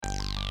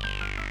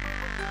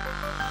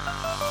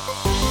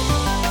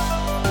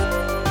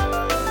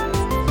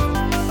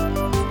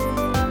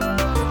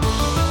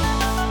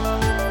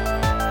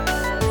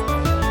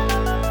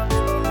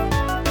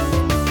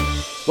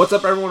What's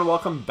up, everyone?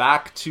 Welcome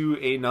back to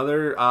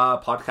another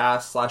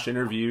podcast /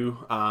 interview.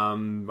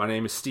 My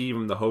name is Steve.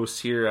 I'm the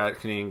host here at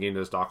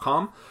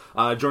CanadianGameDev.com.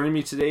 Joining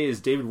me today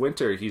is David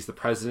Winter. He's the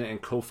president and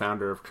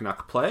co-founder of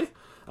Canuck Play.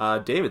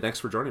 David, thanks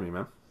for joining me,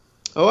 man.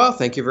 Oh, well,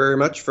 thank you very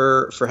much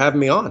for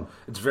having me on.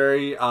 It's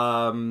very,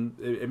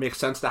 it makes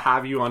sense to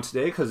have you on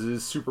today because it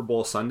is Super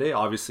Bowl Sunday.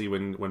 Obviously,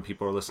 when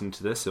people are listening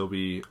to this, it'll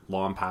be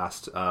long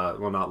past,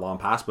 well, not long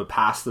past, but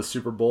past the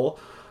Super Bowl.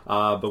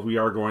 But we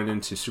are going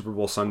into Super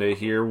Bowl Sunday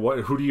here.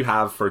 Who do you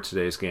have for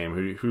today's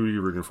game? Who are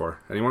you rooting for?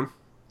 Anyone?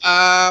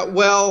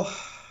 Well,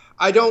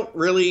 I don't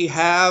really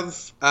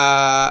have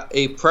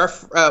I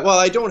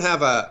don't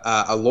have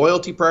a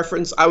loyalty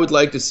preference. I would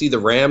like to see the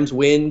Rams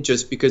win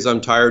just because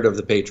I'm tired of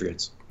the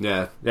Patriots.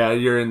 Yeah,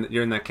 you're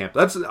in that camp.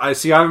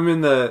 I'm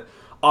in the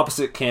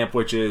opposite camp,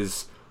 which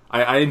is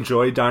I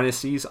enjoy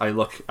dynasties. I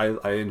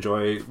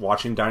enjoy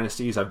watching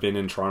dynasties. I've been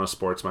in Toronto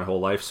sports my whole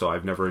life, so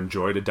I've never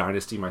enjoyed a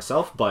dynasty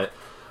myself, but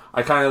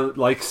I kind of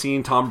like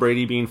seeing Tom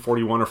Brady being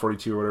 41 or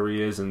 42 or whatever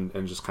he is and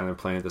just kind of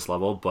playing at this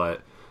level,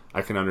 but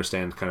I can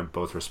understand kind of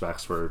both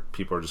respects where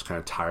people are just kind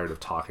of tired of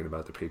talking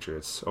about the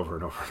Patriots over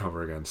and over and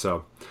over again.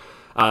 So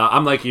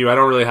I'm like you. I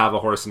don't really have a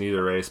horse in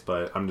either race,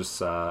 but I'm just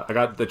I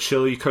got the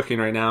chili cooking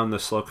right now in the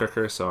slow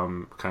cooker, so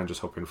I'm kind of just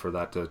hoping for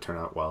that to turn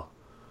out well.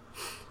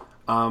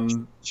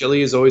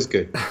 Chili is always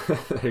good.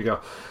 There you go.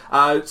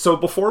 So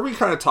before we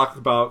kind of talk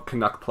about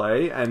Canuck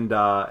Play and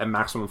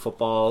Maximum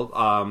Football,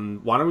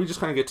 why don't we just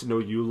kind of get to know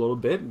you a little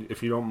bit,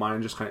 if you don't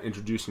mind, just kind of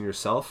introducing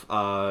yourself,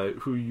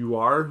 who you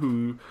are,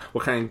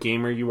 what kind of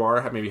gamer you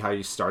are, maybe how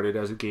you started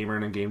as a gamer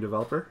and a game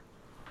developer.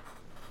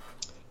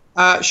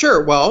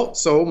 Sure. Well,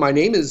 so my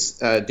name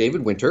is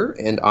David Winter,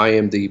 and I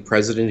am the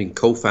president and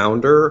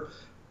co-founder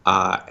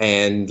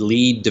and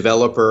lead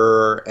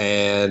developer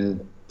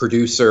and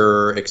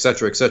producer, et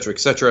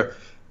cetera,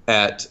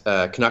 at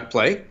Canuck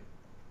Play.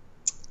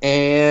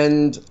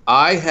 And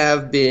I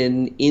have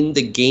been in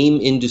the game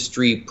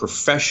industry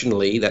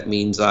professionally. That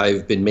means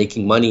I've been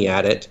making money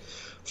at it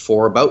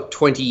for about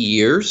 20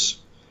 years.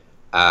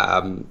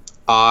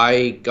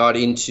 I got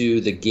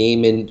into the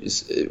game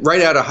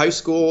right out of high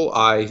school.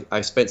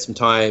 I spent some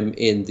time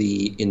in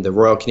the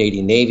Royal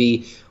Canadian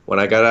Navy. When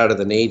I got out of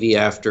the Navy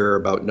after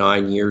about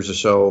 9 years or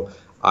so,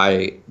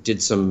 I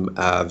did some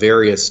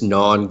various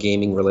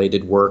non-gaming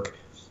related work.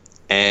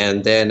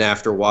 And then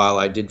after a while,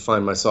 I did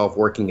find myself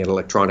working at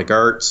Electronic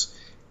Arts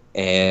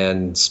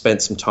and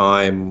spent some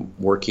time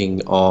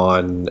working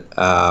on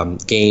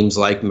games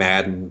like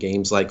Madden,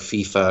 games like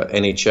FIFA,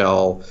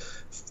 NHL,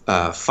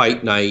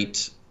 Fight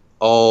Night,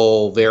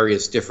 all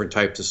various different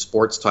types of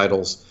sports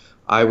titles.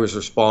 I was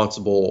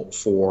responsible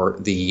for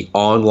the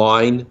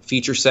online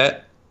feature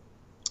set.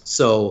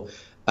 So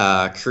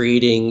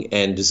creating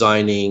and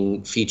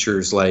designing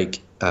features like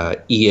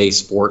EA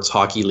Sports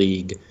Hockey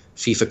League,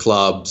 FIFA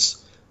clubs.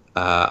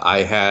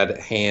 I had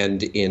a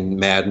hand in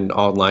Madden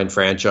online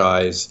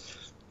franchise.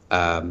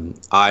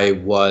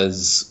 I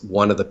was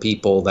one of the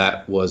people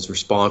that was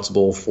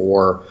responsible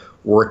for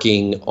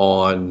working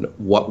on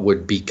what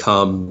would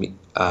become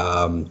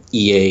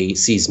EA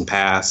Season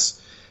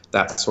Pass,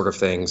 that sort of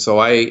thing. So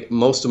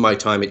most of my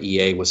time at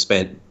EA was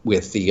spent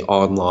with the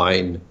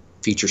online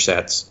feature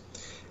sets.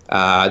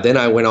 Then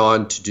I went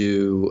on to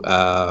do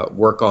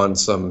work on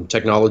some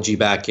technology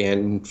back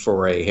end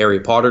for a Harry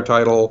Potter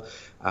title.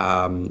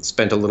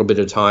 Spent a little bit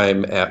of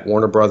time at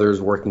Warner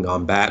Brothers working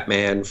on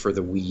Batman for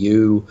the Wii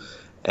U.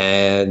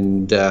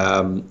 And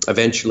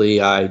eventually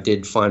I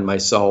did find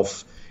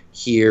myself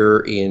here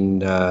in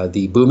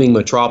the booming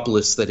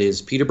metropolis that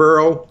is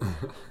Peterborough.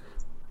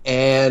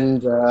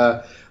 And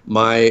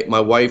my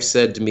wife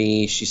said to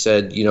me, she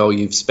said,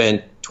 you've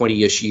spent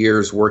 20-ish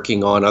years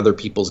working on other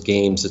people's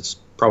games. It's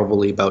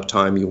probably about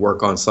time you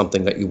work on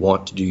something that you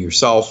want to do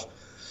yourself.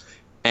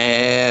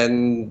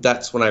 And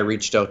that's when I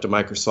reached out to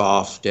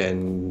Microsoft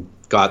and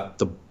got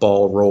the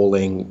ball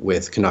rolling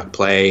with Canuck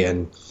Play,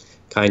 and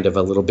kind of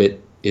a little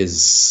bit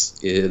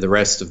the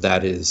rest of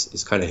that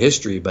is kind of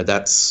history, but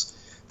that's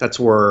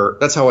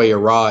how I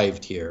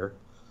arrived here.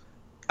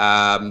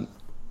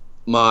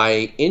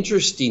 My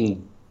interest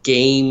in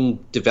game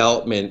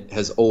development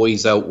has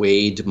always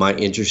outweighed my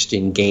interest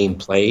in game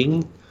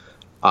playing.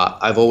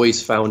 I've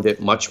always found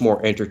it much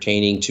more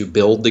entertaining to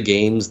build the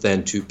games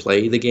than to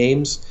play the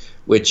games,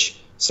 which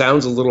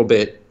sounds a little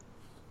bit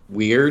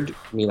weird.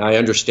 I mean, I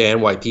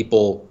understand why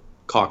people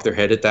cock their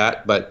head at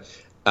that, but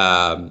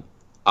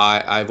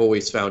I've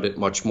always found it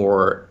much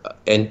more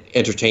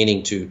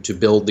entertaining to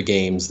build the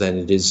games than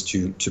it is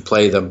to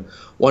play them.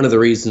 One of the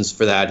reasons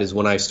for that is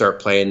when I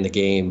start playing the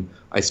game,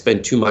 I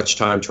spend too much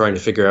time trying to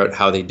figure out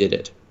how they did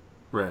it.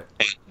 Right.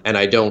 And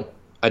I don't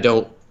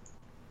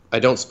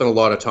spend a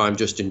lot of time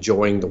just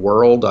enjoying the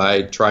world.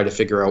 I try to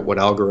figure out what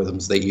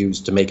algorithms they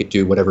use to make it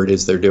do whatever it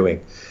is they're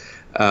doing.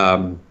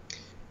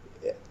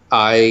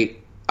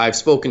 I've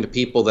spoken to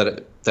people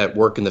that that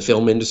work in the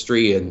film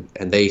industry, and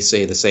they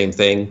say the same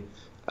thing.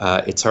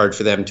 It's hard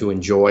for them to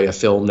enjoy a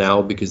film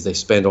now because they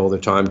spend all their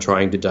time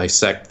trying to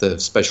dissect the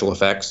special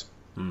effects.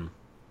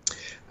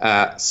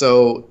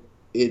 So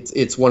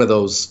it's one of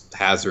those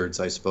hazards,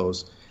 I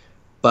suppose.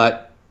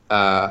 But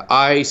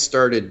I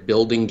started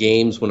building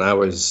games when I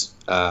was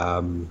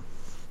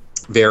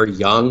very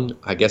young.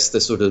 I guess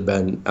this would have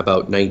been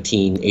about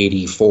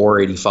 1984,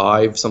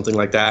 85, something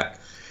like that.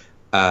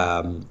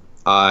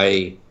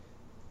 I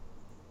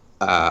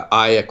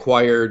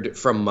acquired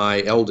from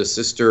my eldest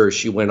sister.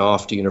 She went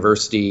off to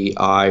university.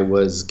 I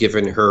was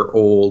given her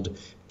old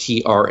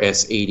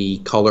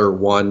TRS-80 Color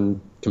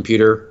 1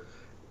 computer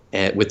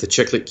with the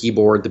chiclet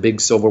keyboard, the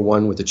big silver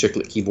one with the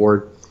chiclet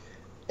keyboard,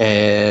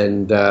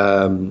 and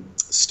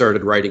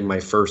started writing my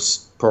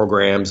first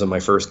programs and my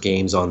first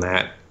games on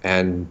that.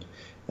 And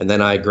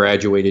then I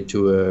graduated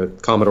to a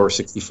Commodore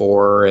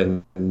 64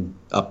 and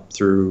up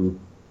through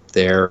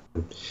there.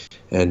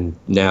 And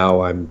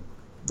now I'm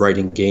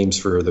writing games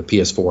for the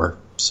PS4.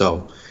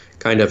 So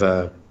kind of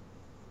a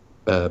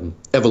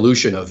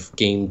evolution of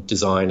game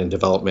design and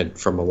development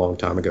from a long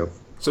time ago.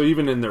 So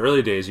even in the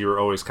early days, you were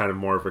always kind of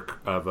more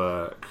of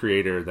a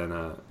creator than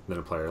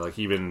a player. Like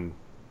even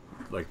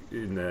like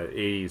in the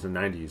 80s and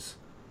 90s.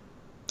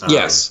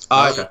 Yes,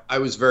 okay. I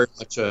was very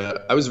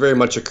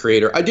much a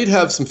creator. I did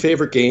have some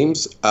favorite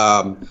games.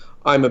 I'm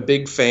a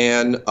big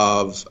fan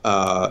of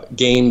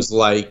games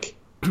like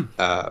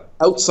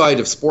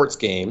outside of sports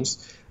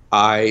games.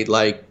 I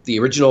like the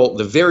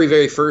very,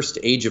 very first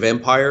Age of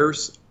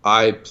Empires.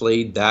 I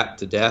played that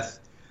to death.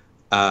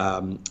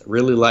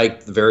 Really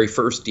liked the very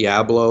first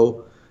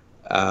Diablo.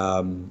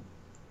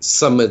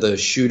 Some of the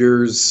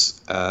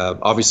shooters,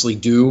 obviously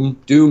Doom.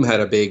 Doom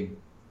had a big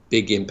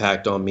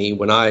impact on me.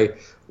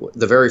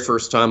 The very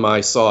first time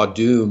I saw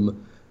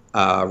Doom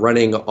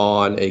running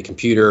on a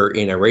computer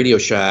in a Radio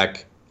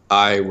Shack,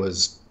 I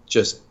was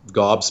just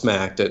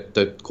gobsmacked at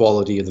the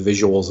quality of the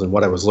visuals and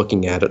what I was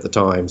looking at the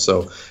time.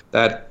 So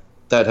that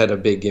had a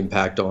big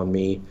impact on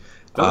me.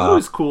 That was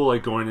always cool,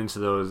 like going into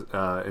those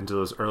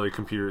early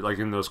computer, like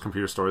in those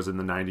computer stores in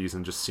the 90s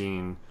and just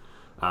seeing,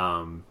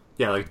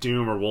 like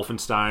Doom or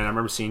Wolfenstein. I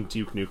remember seeing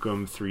Duke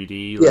Nukem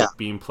 3D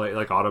being played,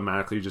 like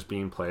automatically just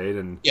being played,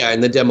 and in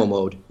the demo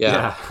mode.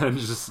 Yeah, and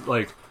just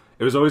like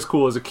it was always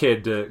cool as a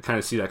kid to kind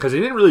of see that, because they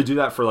didn't really do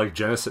that for like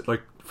Genesis,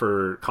 like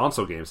for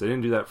console games. They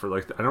didn't do that for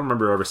like, I don't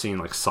remember ever seeing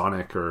like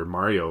Sonic or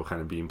Mario kind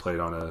of being played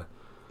on a.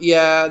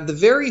 Yeah, the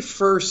very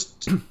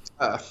first.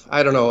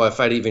 I don't know if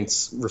I'd even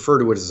refer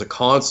to it as a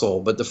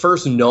console, but the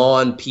first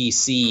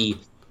non-PC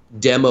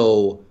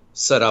demo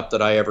setup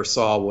that I ever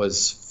saw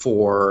was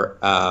for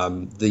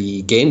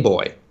the Game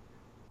Boy,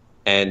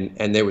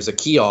 and there was a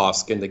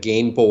kiosk, and the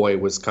Game Boy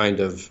was kind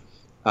of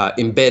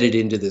embedded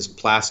into this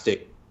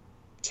plastic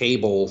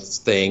table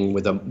thing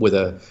with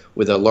a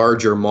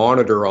larger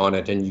monitor on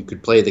it, and you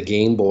could play the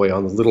Game Boy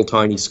on the little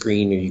tiny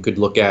screen, or you could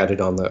look at it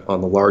on the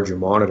larger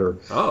monitor.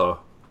 Oh,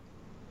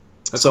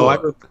 that's so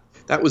cool.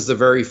 That was the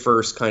very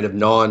first kind of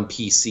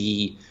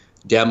non-PC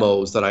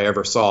demos that I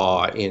ever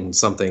saw in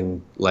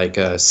something like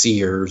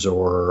Sears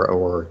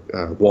or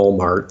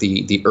Walmart,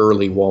 the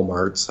early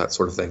Walmarts, that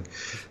sort of thing.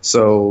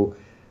 So,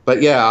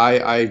 but yeah,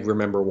 I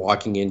remember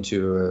walking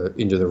into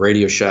the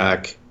Radio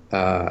Shack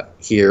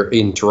here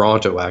in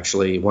Toronto,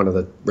 actually, one of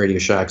the Radio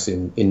Shacks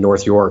in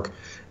North York,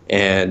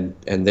 and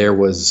there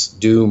was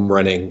Doom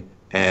running,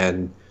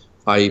 and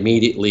I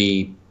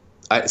immediately,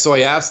 so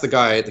I asked the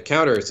guy at the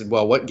counter, I said,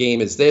 well, what game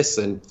is this?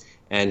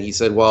 And he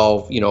said,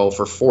 well,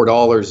 for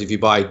 $4, if you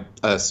buy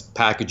a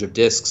package of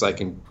discs, I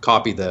can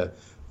copy the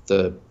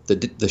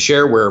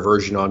shareware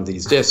version onto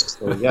these discs.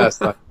 So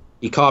yes,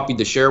 he copied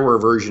the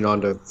shareware version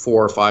onto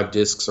 4 or 5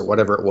 discs or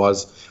whatever it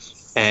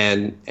was.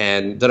 And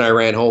then I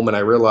ran home and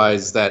I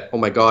realized that, oh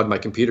my God, my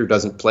computer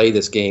doesn't play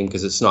this game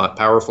because it's not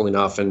powerful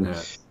enough. And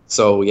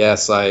so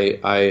yes,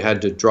 I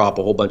had to drop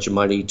a whole bunch of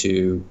money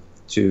to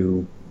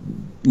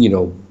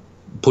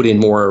put in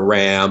more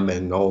RAM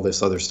and all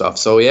this other stuff.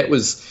 So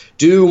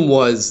Doom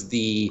was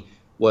the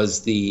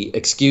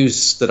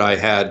excuse that I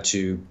had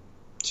to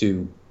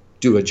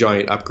do a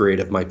giant upgrade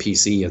of my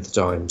PC at the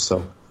time.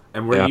 So.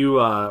 And were you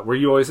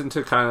always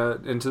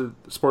into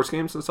sports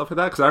games and stuff like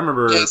that? Because I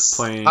remember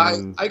playing.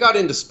 I got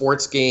into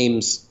sports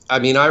games. I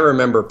mean, I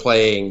remember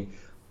playing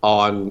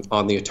on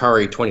the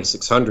Atari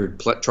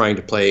 2600, trying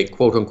to play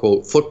quote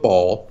unquote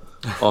football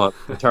on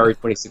Atari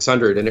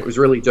 2600, and it was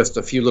really just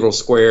a few little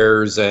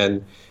squares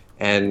and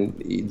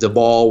the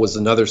ball was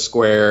another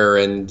square,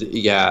 and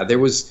it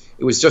was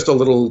just a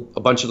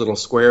bunch of little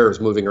squares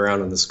moving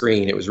around on the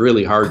screen. It was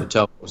really hard to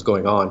tell what was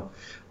going on.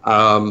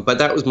 But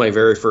that was my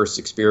very first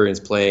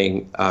experience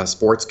playing a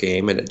sports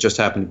game, and it just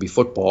happened to be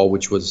football,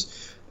 which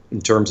was,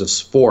 in terms of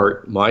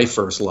sport, my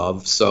first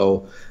love.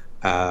 So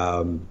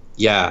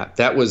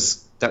that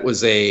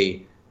was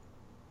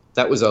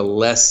a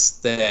less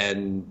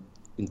than.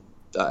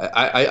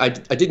 I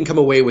didn't come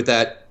away with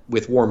that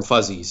with warm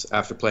fuzzies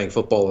after playing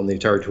football on the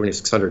Atari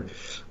 2600,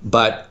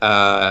 but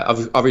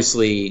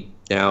obviously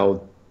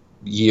now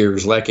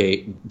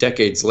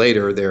decades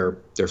later, they're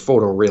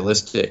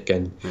photorealistic,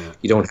 and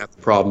you don't have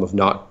the problem of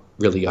not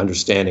really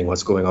understanding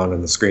what's going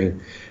on the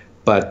screen.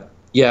 But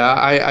yeah,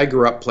 I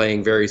grew up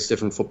playing various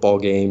different football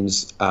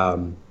games.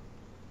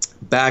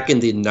 Back in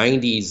the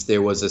 90s,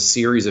 there was a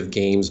series of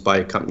games by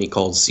a company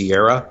called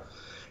Sierra,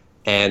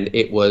 and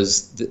it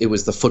was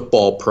the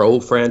Football Pro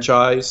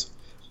franchise.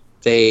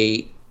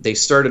 They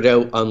started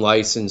out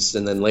unlicensed,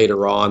 and then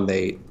later on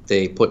they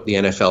put the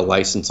NFL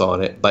license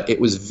on it. But it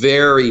was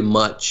very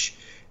much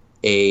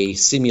a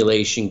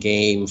simulation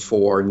game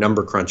for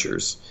number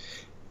crunchers.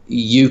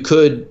 You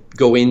could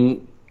go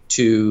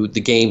into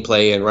the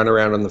gameplay and run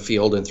around on the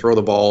field and throw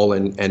the ball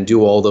and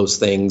do all those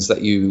things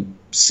that you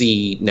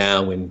see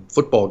now in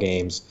football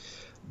games.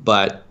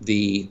 But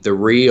the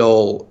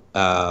real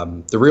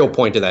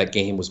point of that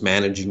game was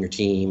managing your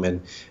team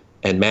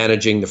and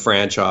managing the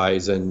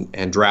franchise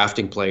and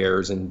drafting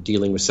players and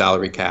dealing with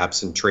salary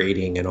caps and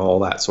trading and all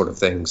that sort of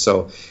thing.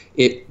 So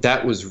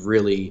that was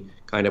really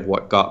kind of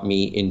what got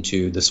me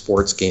into the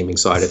sports gaming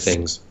side of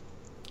things.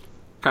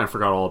 Kind of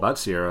forgot all about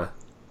Sierra.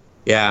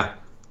 Yeah.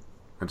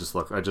 I just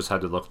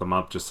had to look them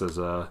up just as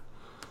a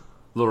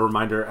little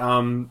reminder.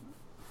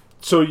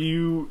 So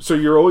you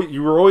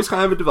were always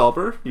kind of a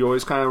developer. You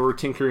always kind of were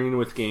tinkering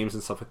with games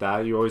and stuff like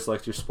that. You always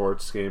liked your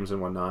sports games and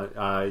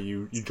whatnot.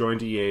 You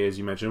joined EA, as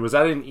you mentioned. Was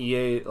that in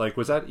EA? Like,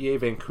 was that EA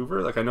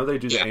Vancouver? Like, I know they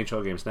do the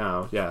NHL games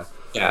now. Yeah.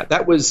 Yeah,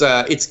 that was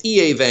it's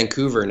EA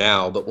Vancouver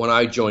now, but when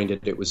I joined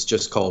it, it was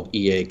just called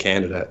EA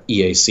Canada,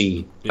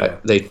 EAC. Yeah.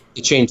 They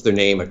changed their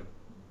name a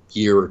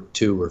year or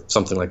two or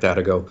something like that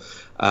ago.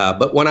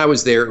 But when I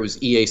was there, it was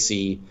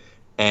EAC.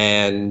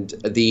 And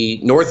the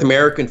North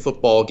American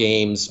football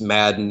games,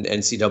 Madden,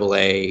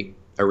 NCAA,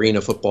 Arena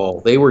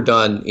Football, they were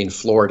done in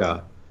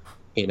Florida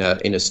in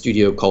a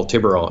studio called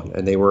Tiburon,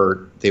 and they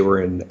were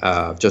in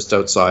just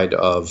outside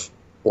of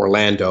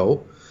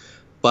Orlando.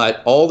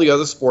 But all the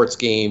other sports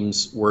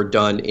games were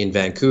done in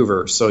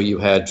Vancouver. So you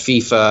had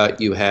FIFA,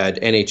 you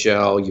had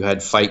NHL, you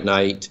had Fight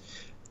Night,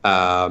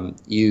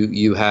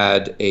 you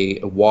had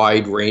a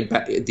wide range.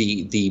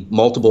 The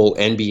multiple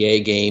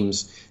NBA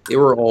games, they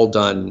were all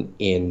done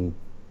in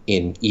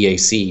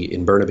EAC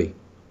in Burnaby.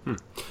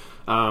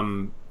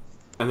 And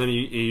then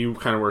you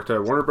kind of worked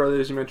at Warner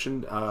Brothers, you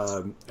mentioned,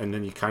 and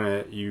then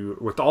you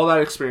with all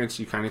that experience,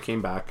 you kind of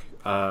came back,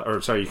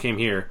 you came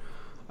here,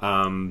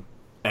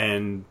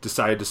 and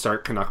decided to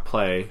start Canuck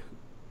Play.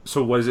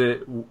 So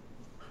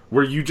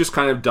were you just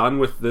kind of done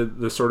with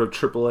the sort of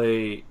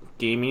AAA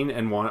gaming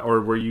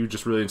or were you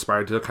just really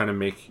inspired to kind of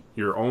make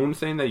your own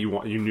thing that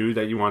you knew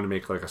that you wanted to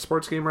make like a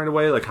sports game right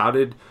away? Like how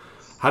did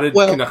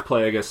Canuck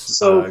Play, I guess,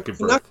 give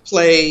birth?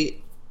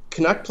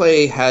 Canuck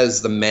Play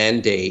has the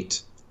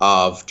mandate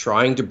of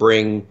trying to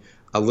bring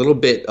a little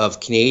bit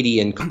of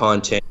Canadian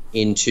content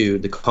into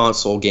the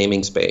console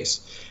gaming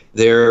space.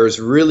 There's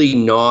really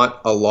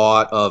not a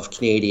lot of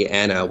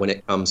Canadiana when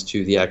it comes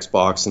to the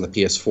Xbox and the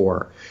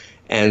PS4.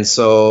 And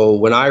so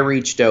when I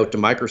reached out to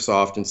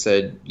Microsoft and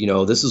said,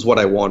 this is what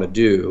I want to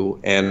do,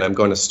 and I'm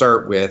going to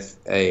start with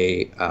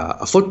a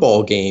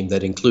football game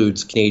that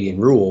includes Canadian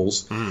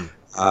rules,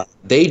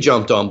 they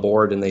jumped on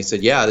board and they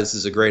said, yeah, this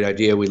is a great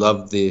idea. We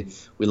love the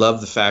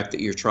fact that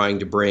you're trying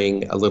to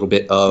bring a little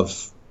bit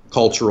of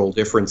cultural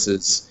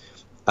differences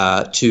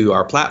to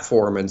our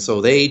platform. And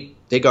so they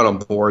got on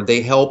board.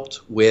 They helped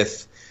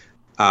with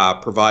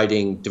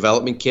providing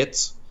development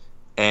kits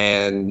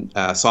and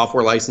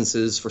software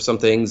licenses for some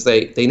things.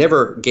 They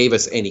never gave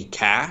us any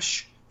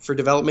cash for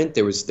development.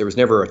 There was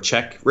never a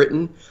check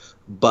written,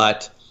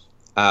 but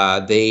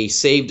they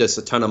saved us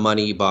a ton of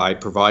money by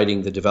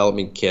providing the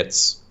development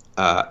kits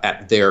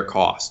at their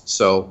cost.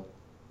 So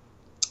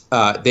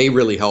they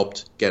really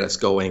helped get us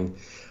going.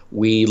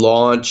 We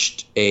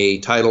launched a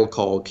title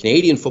called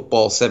Canadian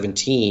Football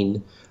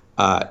 17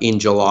 in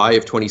July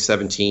of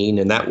 2017,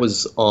 and that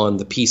was on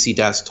the PC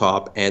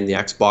desktop and the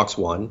Xbox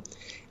One.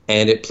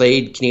 And it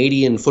played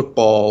Canadian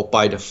football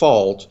by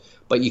default,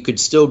 but you could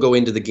still go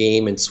into the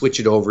game and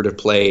switch it over to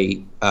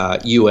play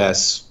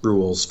U.S.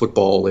 rules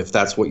football if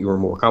that's what you were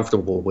more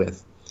comfortable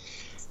with.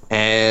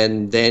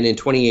 And then in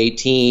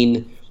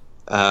 2018,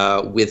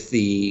 with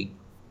the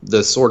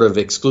sort of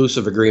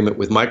exclusive agreement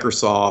with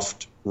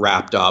Microsoft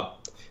wrapped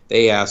up,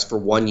 they asked for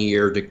 1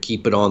 year to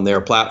keep it on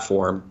their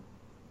platform.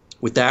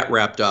 With that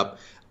wrapped up,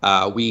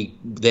 we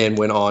then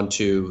went on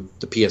to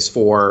the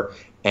PS4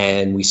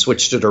 and we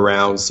switched it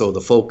around. So the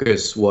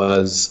focus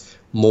was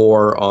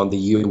more on the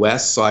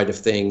US side of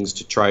things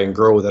to try and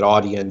grow that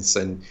audience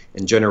and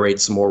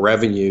generate some more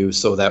revenue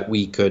so that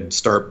we could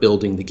start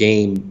building the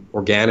game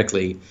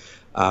organically.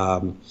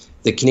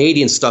 The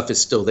Canadian stuff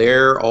is still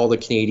there. All the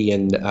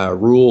Canadian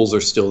rules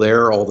are still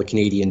there. All the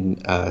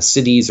Canadian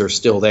cities are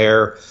still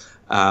there.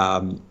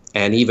 And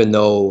even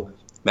though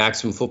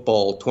Maximum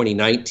Football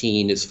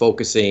 2019 is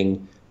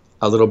focusing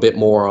a little bit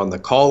more on the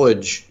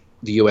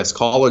U.S.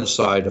 college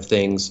side of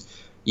things,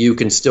 you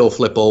can still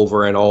flip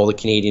over and all the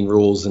Canadian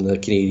rules and the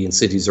Canadian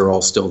cities are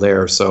all still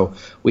there. So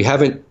we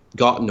haven't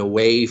gotten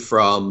away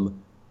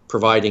from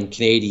providing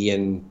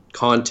Canadian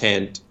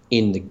content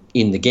in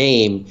the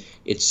game.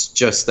 It's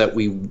just that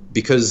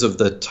because of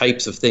the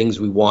types of things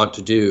we want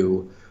to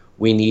do,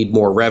 we need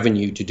more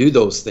revenue to do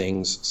those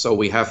things. So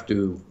we have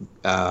to,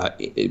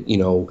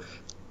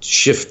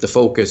 shift the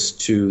focus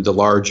to the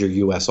larger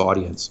U.S.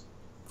 audience.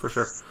 For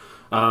sure.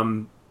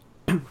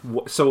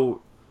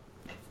 So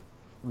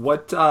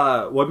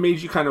what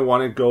made you kind of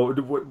want to go?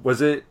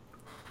 Was it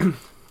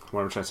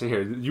what I'm trying to say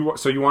here? You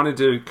wanted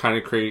to kind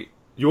of create.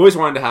 You always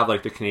wanted to have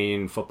like the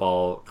Canadian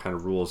football kind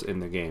of rules in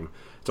the game.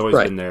 It's always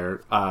been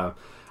there.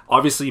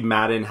 Obviously,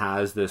 Madden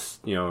has this.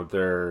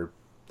 Their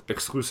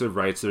exclusive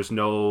rights. There's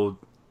no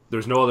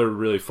other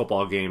really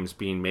football games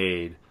being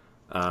made.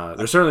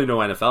 There's certainly no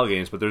NFL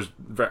games, but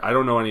I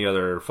don't know any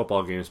other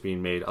football games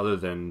being made other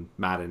than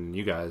Madden and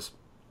you guys.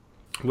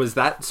 Is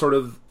that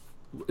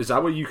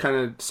what you kind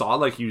of saw?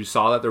 Like you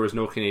saw that there was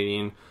no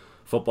Canadian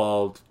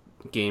football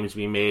games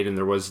being made, and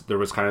there was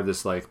kind of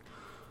this like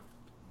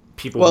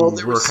people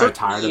who were kind of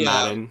tired of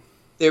Madden.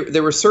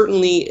 There was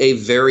certainly a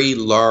very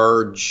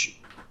large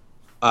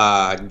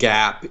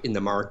gap in the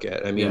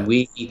market. I mean,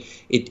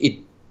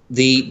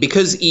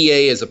 because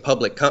EA is a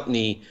public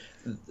company,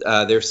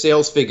 their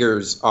sales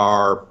figures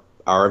are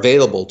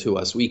available to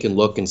us. We can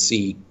look and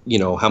see,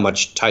 how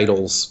much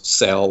titles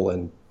sell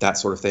and that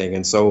sort of thing.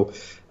 And so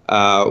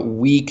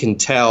we can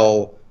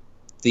tell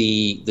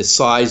the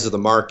size of the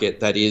market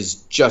that is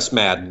just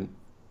Madden.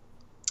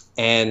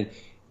 And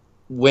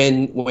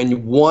when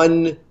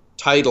one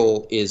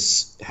title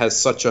is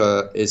such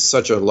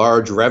a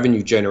large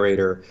revenue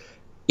generator,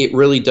 it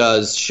really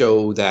does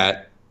show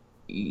that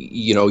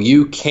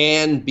you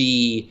can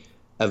be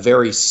a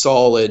very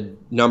solid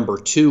number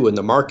 2 in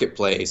the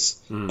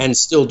marketplace and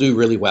still do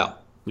really well.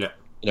 Yeah.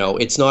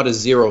 It's not a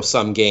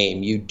zero-sum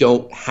game. You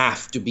don't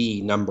have to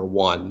be number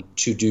 1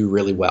 to do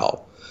really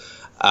well.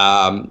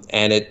 And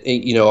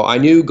I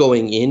knew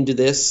going into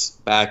this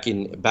back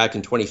in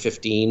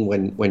 2015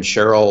 when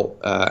Cheryl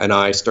and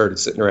I started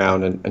sitting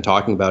around and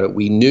talking about it,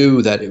 we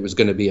knew that it was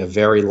going to be a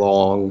very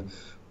long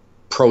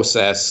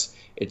process.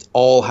 It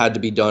all had to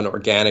be done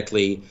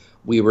organically.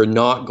 We were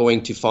not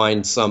going to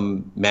find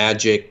some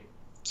magic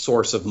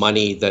source of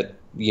money that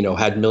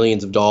had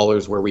millions of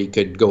dollars where we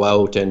could go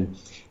out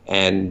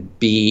and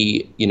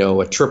be a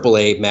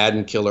AAA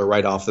Madden killer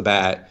right off the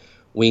bat.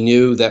 We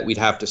knew that we'd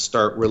have to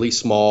start really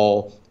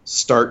small,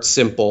 start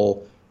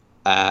simple,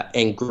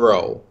 and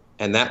grow.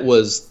 And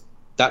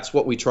that's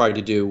what we tried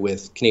to do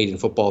with Canadian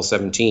Football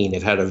 17.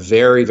 It had a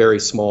very, very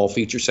small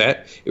feature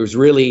set. It was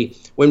really,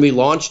 when we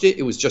launched it,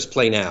 it was just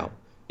play now.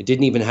 It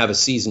didn't even have a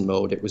season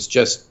mode. It was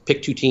just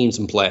pick 2 teams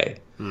and play.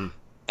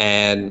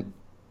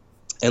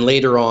 And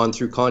later on,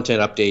 through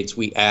content updates,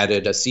 we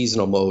added a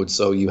seasonal mode,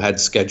 so you had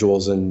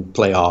schedules and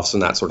playoffs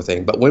and that sort of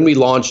thing. But when we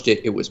launched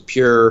it, it was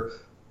pure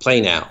play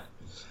now.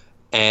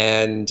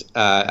 And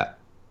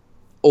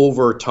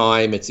over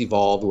time, it's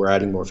evolved. We're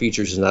adding more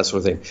features and that sort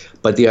of thing.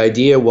 But the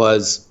idea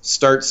was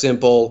start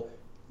simple,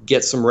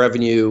 get some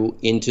revenue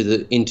into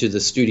the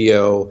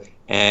studio,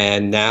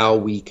 and now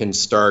we can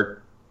start.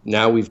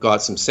 Now we've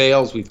got some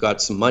sales, we've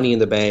got some money in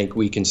the bank,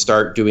 we can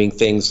start doing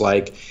things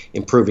like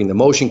improving the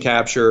motion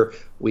capture,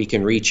 we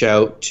can reach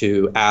out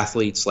to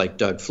athletes like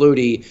Doug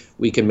Flutie,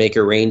 we can make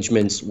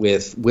arrangements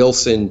with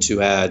Wilson to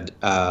add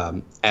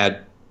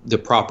the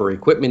proper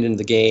equipment into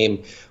the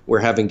game. We're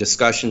having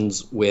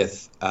discussions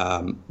with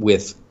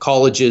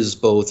colleges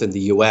both in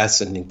the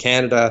US and in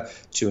Canada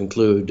to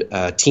include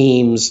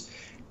teams.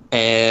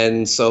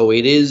 And so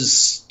it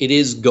is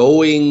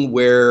going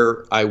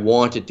where I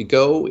want it to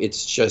go.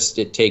 It's just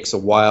it takes a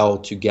while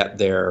to get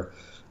there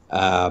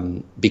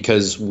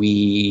because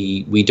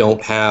we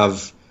don't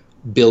have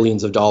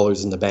billions of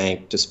dollars in the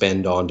bank to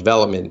spend on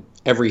development.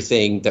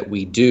 Everything that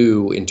we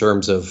do in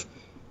terms of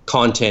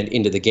content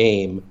into the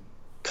game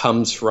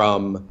comes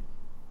from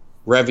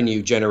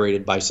revenue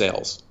generated by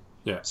sales.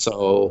 Yeah.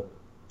 So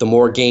the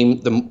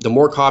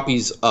more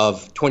copies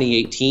of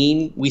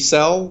 2018 we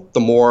sell, the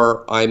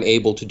more I'm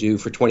able to do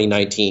for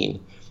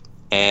 2019,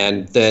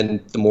 and then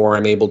the more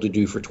I'm able to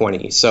do for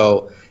 20.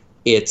 So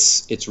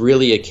it's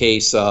really a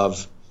case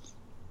of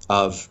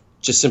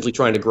just simply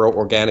trying to grow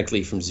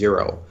organically from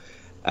zero.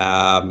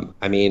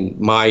 I mean,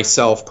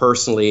 myself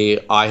personally,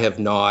 I have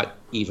not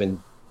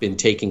even been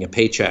taking a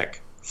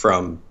paycheck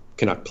from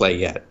Canuck Play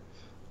yet.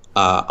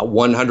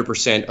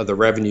 100% of the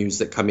revenues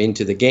that come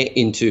into the game,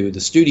 into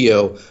the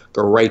studio,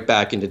 go right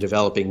back into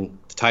developing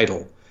the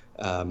title.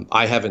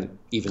 I haven't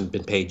even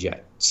been paid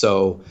yet,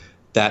 so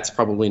that's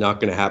probably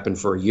not going to happen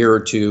for a year or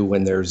two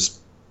when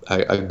there's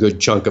a good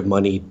chunk of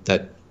money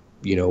that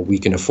we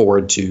can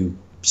afford to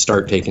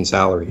start taking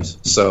salaries.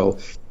 So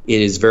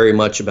it is very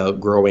much about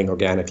growing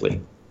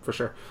organically. For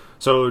sure.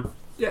 So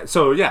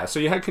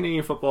you had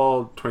Canadian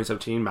Football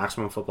 2017,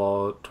 Maximum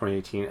Football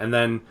 2018, and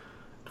then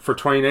for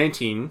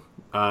 2019.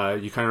 You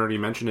kind of already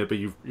mentioned it, but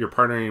you're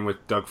partnering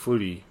with Doug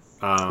Flutie,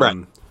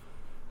 right?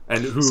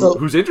 And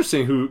who's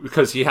interesting,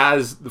 because he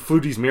has the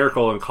Flutie's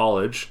Miracle in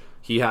college.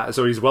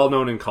 So he's well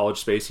known in college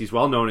space. He's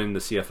well known in the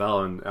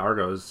CFL and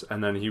Argos,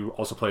 and then he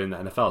also played in the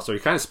NFL. So he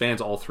kind of spans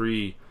all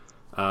three.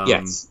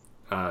 Yes.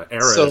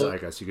 eras, So I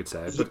guess you could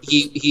say. But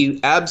he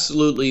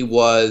absolutely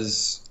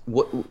was.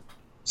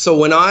 So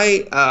when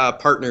I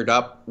partnered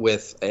up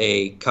with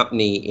a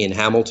company in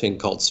Hamilton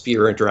called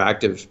Sphere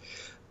Interactive,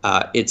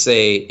 it's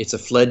a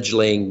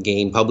fledgling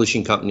game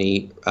publishing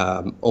company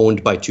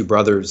owned by two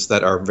brothers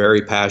that are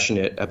very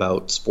passionate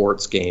about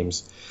sports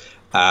games.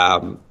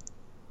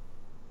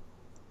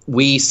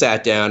 We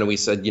sat down and we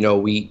said,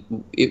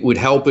 it would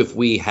help if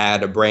we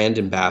had a brand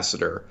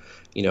ambassador.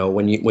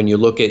 When you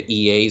look at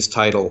EA's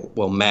title,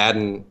 well,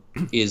 Madden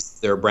is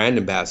their brand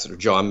ambassador.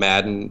 John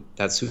Madden,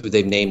 that's who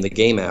they've named the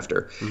game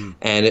after. Mm-hmm.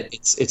 And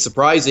it's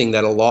surprising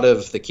that a lot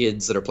of the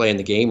kids that are playing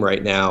the game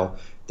right now,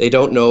 they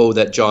don't know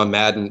that John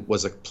Madden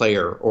was a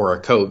player or a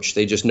coach.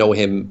 They just know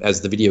him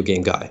as the video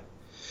game guy.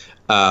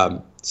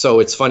 So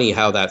it's funny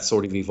how that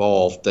sort of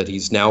evolved, that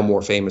he's now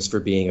more famous for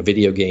being a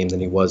video game than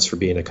he was for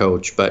being a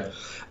coach. But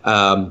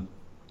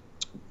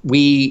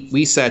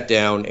we sat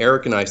down,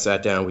 Eric and I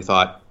sat down, we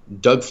thought,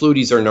 Doug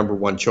Flutie's our number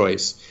one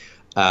choice.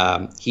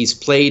 He's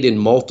played in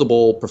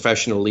multiple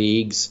professional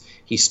leagues.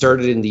 He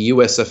started in the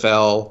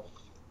USFL,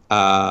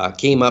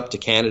 came up to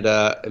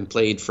Canada and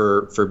played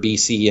for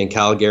BC and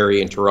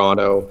Calgary and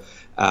Toronto,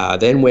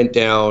 then went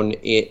down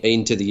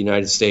into the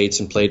United States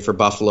and played for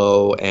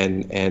Buffalo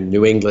and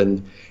New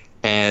England,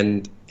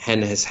 and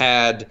has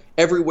had,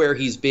 everywhere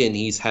he's been,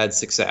 he's had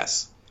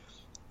success.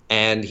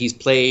 And he's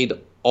played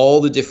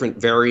all the different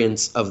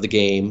variants of the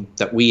game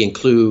that we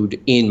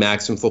include in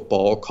Maximum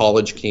Football,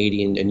 college,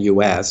 Canadian, and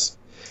US.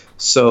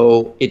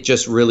 So it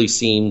just really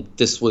seemed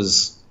this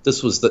was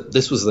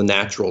the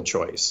natural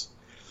choice.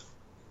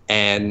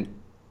 And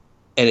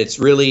it's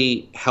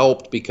really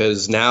helped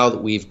because now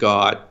that we've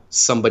got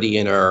somebody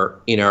in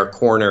our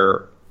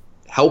corner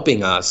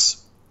helping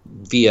us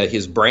via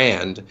his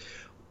brand,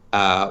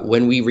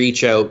 when we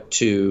reach out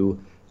to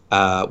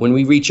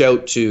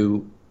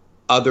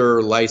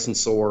other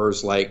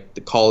licensors like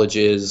the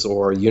colleges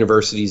or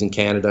universities in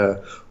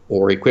Canada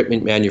or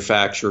equipment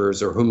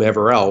manufacturers or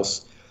whomever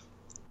else,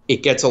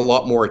 it gets a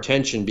lot more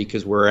attention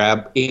because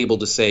we're able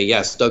to say,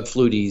 yes, Doug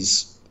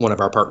Flutie's one of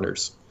our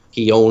partners.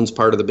 He owns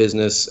part of the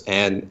business,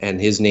 and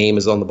his name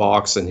is on the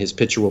box, and his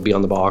picture will be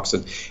on the box.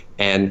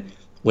 And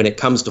when it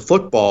comes to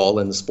football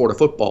and the sport of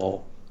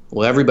football,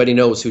 well, everybody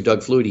knows who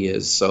Doug Flutie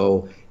is,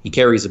 so he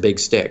carries a big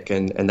stick,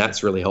 and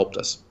that's really helped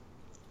us.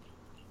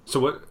 So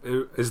what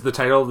is the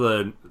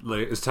title?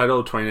 Is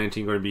title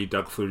 2019 going to be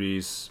Doug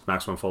Flutie's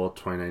Maximum Football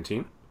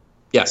 2019?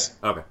 Yes.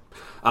 Okay.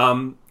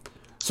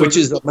 Which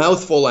is a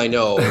mouthful, I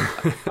know,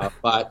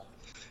 but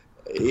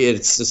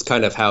it's just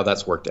kind of how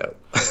that's worked out.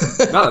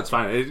 No, that's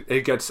fine.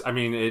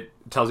 It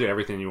tells you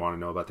everything you want to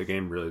know about the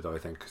game, really, though, I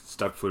think. It's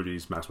Doug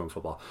Flutie's Maximum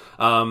Football.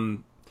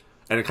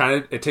 And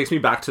it takes me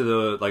back to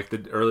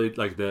the early,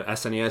 the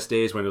SNES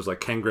days when it was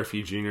like Ken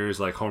Griffey Jr.'s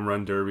Home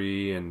Run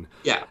Derby and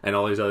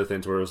all these other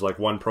things where it was like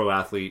one pro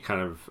athlete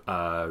kind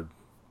of,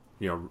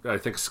 I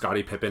think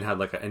Scottie Pippen had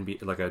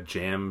a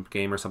Jam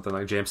game or something,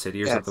 like Jam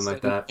City or something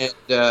like that.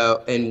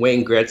 And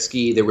Wayne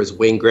Gretzky, there was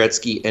Wayne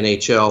Gretzky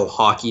NHL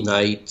Hockey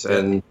Night,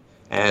 and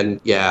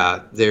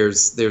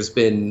there's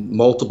been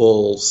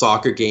multiple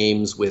soccer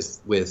games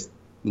with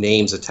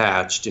names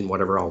attached and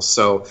whatever else.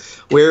 So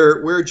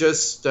we're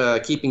just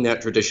keeping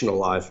that tradition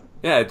alive.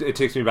 Yeah, it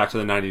takes me back to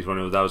the 90s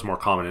when that was more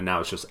common, and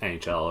now it's just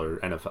NHL or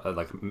NFL,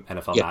 like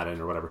NFL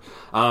Madden or whatever.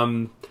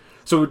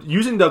 So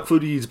using Doug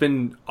Flutie has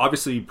been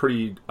obviously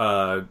pretty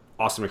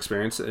awesome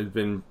experience. It's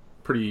been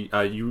pretty.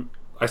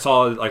 I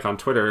saw on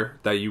Twitter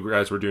that you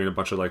guys were doing a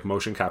bunch of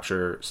motion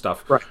capture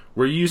stuff. Right.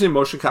 Were you using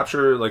motion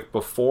capture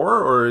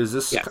before, or is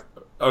this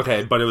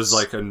okay? But it was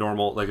a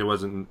normal, it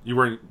wasn't. You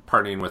weren't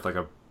partnering with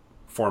a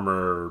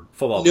former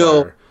football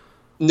player.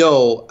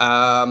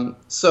 No.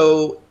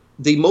 So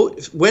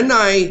when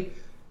I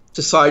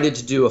decided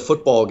to do a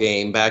football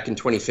game back in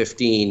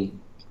 2015.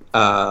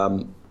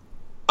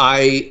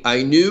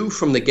 I knew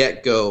from the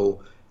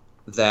get-go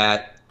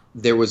that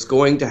there was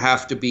going to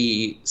have to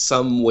be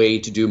some way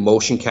to do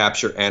motion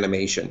capture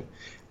animation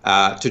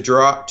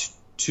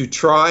to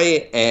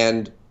try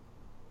and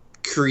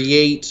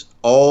create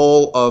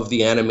all of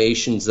the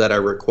animations that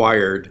are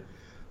required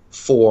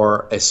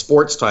for a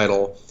sports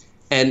title.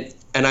 And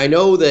I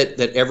know that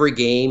every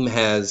game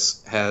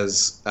has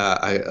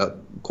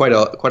quite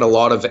a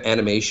lot of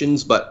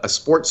animations, but a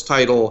sports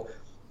title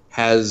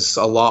has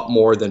a lot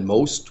more than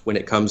most when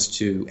it comes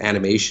to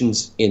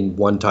animations in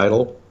one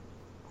title.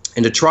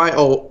 And to try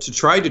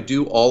to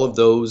do all of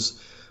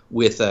those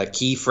with a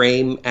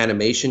keyframe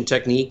animation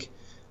technique.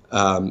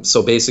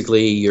 So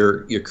basically,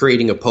 you're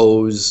creating a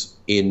pose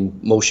in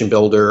Motion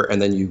Builder,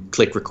 and then you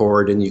click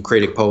record, and you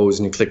create a pose,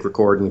 and you click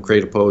record, and you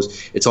create a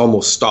pose. It's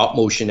almost stop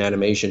motion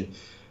animation.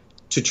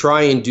 To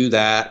try and do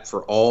that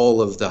for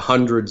all of the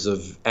hundreds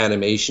of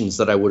animations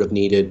that I would have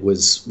needed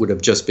would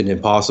have just been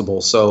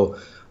impossible. So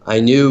I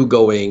knew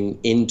going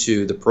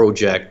into the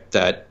project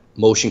that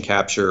motion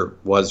capture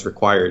was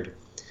required.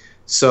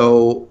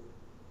 So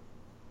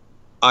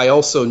I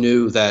also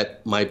knew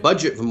that my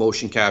budget for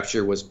motion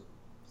capture was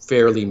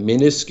fairly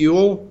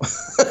minuscule.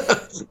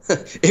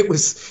 it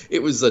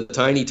was a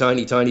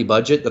tiny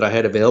budget that I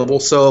had available.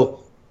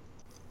 So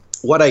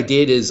what I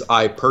did is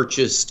I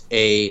purchased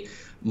a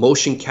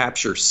motion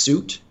capture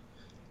suit,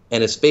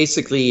 and it's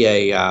basically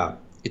a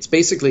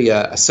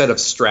set of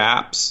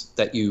straps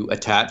that you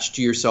attach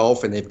to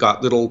yourself, and they've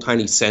got little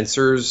tiny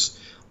sensors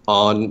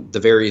on the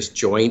various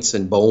joints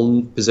and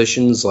bone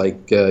positions,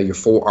 like your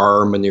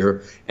forearm and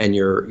your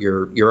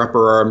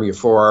upper arm, your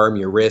forearm,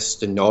 your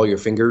wrist, and all your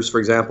fingers, for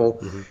example.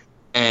 Mm-hmm.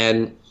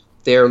 And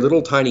they're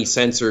little tiny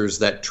sensors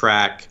that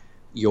track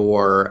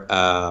your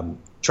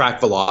track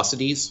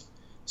velocities.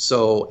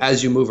 So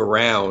as you move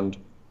around,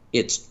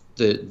 it's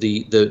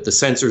the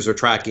sensors are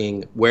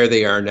tracking where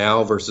they are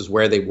now versus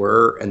where they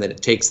were, and then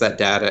it takes that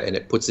data and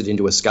it puts it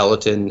into a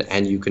skeleton,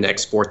 and you can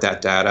export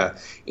that data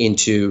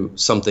into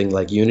something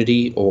like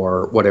Unity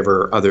or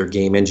whatever other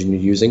game engine you're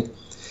using.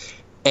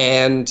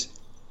 And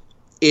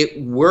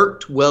it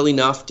worked well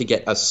enough to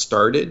get us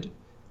started.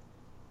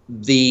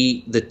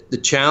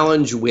 The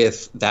challenge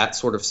with that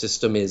sort of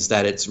system is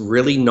that it's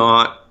really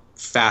not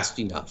fast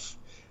enough.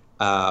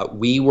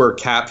 We were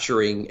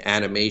capturing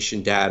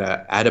animation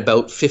data at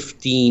about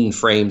 15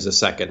 frames a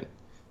second.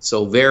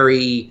 So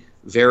very,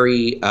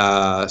 very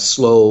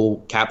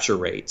slow capture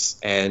rates.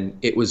 And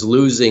it was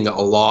losing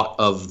a lot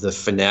of the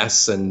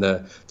finesse and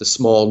the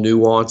small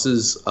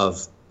nuances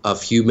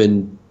of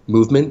human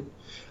movement.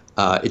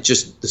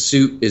 The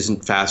suit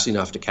isn't fast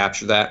enough to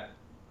capture that.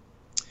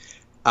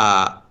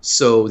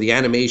 So the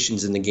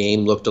animations in the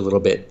game looked a little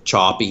bit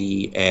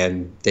choppy,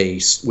 and they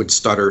would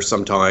stutter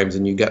sometimes,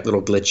 and you got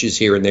little glitches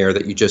here and there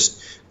that you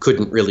just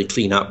couldn't really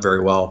clean up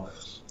very well.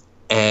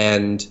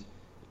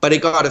 But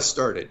it got us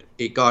started.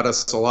 It got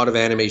us a lot of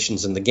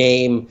animations in the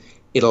game.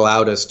 It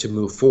allowed us to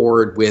move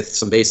forward with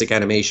some basic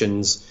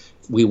animations.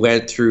 We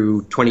went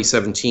through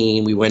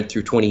 2017, we went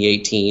through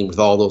 2018 with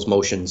all those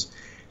motions.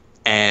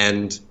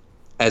 And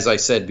as I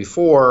said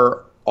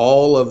before,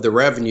 all of the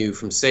revenue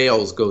from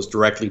sales goes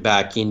directly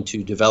back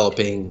into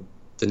developing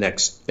the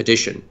next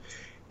edition.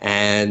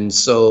 And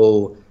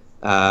so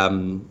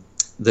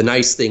the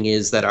nice thing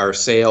is that our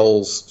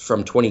sales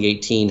from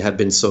 2018 have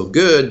been so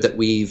good that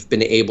we've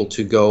been able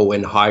to go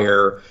and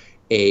hire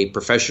a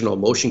professional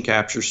motion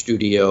capture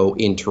studio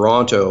in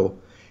Toronto.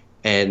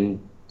 And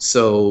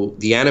so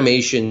the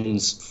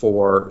animations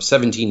for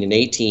 17 and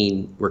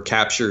 18 were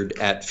captured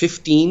at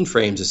 15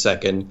 frames a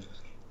second,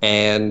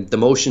 and the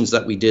motions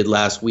that we did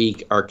last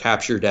week are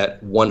captured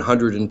at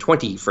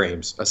 120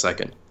 frames a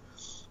second.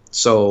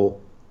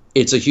 So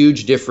it's a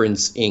huge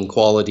difference in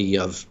quality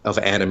of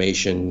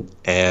animation,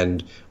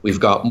 and we've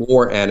got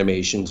more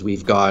animations.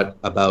 We've got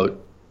about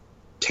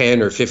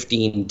 10 or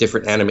 15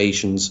 different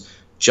animations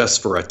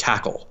just for a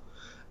tackle.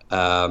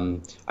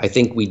 I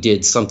think we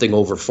did something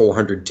over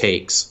 400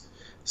 takes.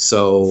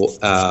 So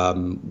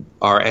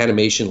our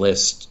animation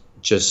list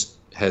just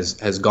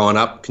has gone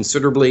up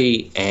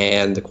considerably,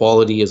 and the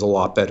quality is a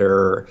lot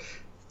better.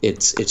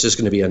 It's just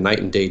going to be a night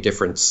and day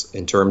difference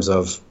in terms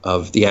of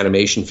the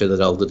animation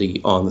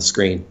fidelity on the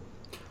screen.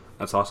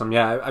 That's awesome.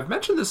 Yeah, I've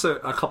mentioned this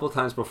a couple of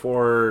times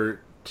before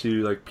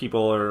to like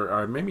people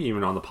or maybe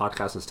even on the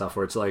podcast and stuff,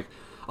 where it's like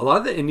a lot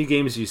of the indie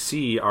games you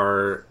see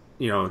are,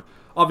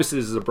 obviously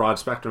this is a broad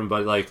spectrum,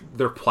 but like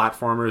they're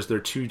platformers, they're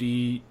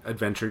 2D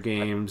adventure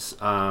games.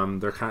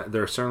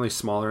 They're certainly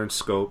smaller in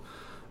scope.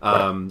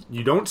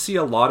 You don't see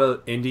a lot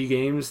of indie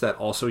games that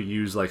also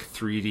use like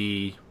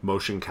 3D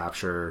motion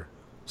capture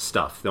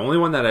stuff. The only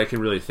one that I can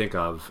really think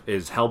of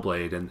is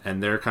Hellblade,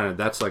 and they're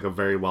that's like a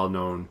very well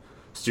known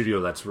studio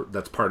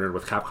that's partnered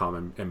with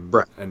Capcom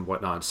and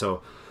whatnot.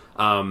 So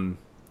I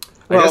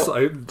guess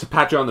to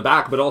pat you on the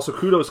back, but also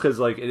kudos, because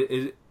like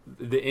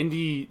the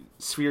indie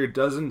sphere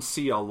doesn't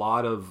see a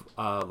lot of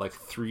like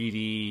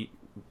 3D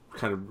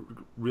kind of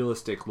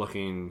realistic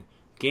looking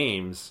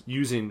games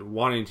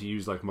wanting to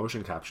use like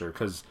motion capture,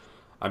 because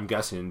I'm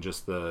guessing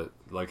just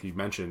like you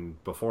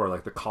mentioned before,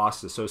 like the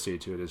cost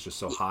associated to it is just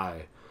so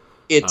high.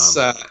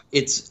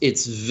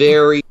 It's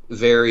very,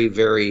 very,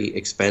 very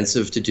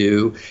expensive to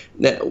do.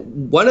 Now,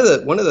 one of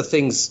the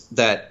things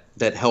that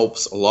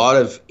helps a lot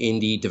of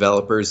indie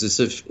developers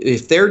is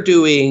if they're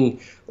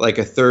doing like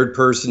a third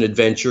person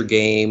adventure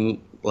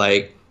game,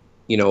 like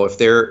if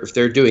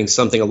they're doing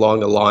something along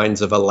the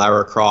lines of a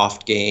Lara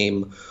Croft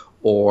game,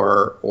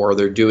 or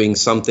they're doing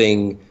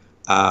something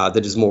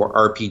that is more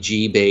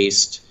RPG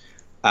based.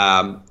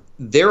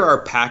 There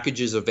are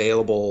packages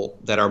available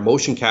that are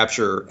motion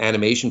capture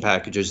animation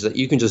packages that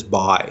you can just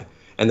buy,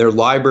 and they're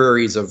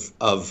libraries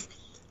of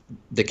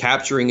the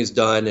capturing is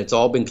done. It's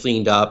all been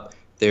cleaned up.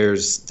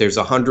 There's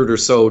 100 or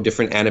so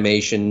different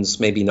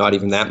animations, maybe not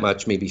even that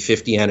much, maybe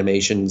 50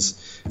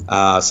 animations,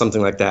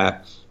 something like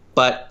that.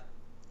 But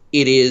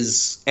it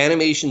is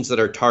animations that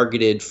are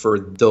targeted for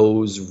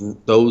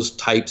those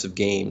types of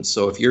games.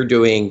 So if you're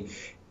doing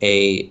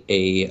a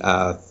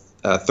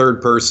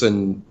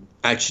third-person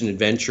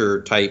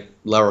action-adventure type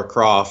Lara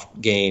Croft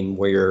game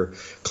where you're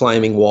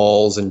climbing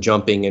walls and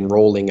jumping and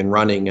rolling and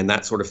running and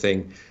that sort of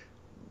thing,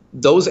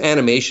 those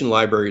animation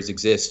libraries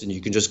exist, and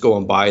you can just go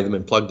and buy them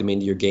and plug them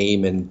into your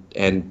game,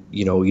 and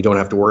you don't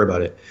have to worry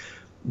about it.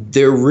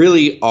 There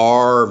really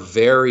are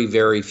very,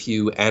 very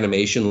few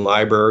animation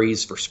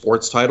libraries for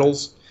sports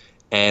titles,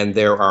 and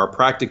there are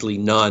practically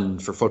none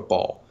for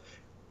football.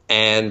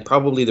 And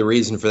probably the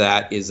reason for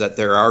that is that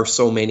there are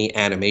so many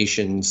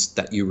animations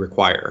that you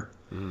require.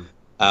 Mm.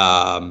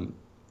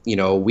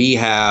 We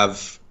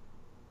have,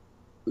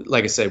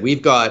 like I said,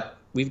 we've got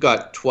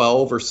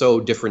 12 or so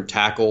different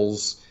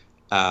tackles.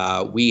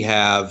 We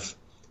have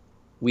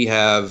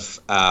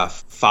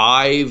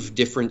 5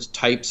 different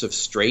types of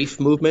strafe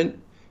movement.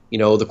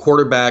 The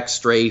quarterback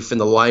strafe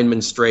and the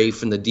lineman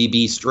strafe and the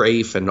DB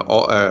strafe and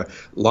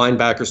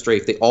linebacker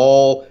strafe. They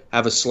all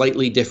have a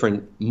slightly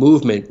different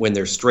movement when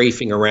they're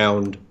strafing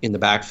around in the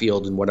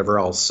backfield and whatever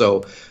else.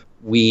 So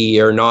we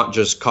are not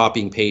just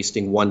copying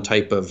pasting one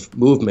type of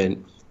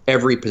movement.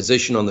 Every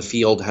position on the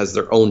field has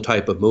their own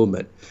type of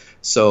movement.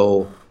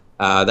 So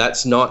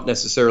that's not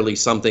necessarily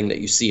something that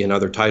you see in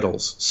other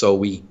titles. So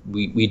we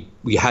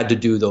had to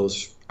do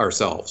those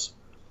ourselves.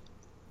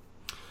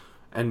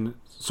 And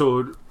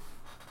so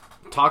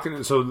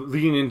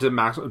leading into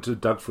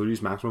Doug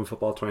Flutie's Maximum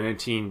Football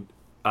 2019,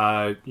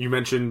 you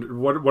mentioned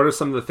what are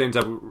some of the things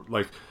that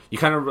you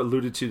kind of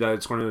alluded to, that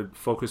it's going to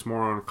focus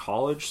more on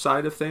college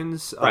side of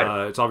things.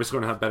 Right. It's obviously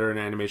going to have better in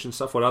animation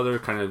stuff. What other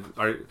kind of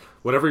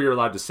whatever you're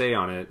allowed to say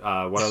on it?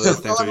 What other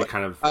things are you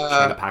kind of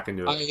trying to pack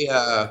into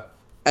it?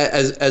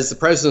 As the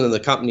president of the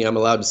company, I'm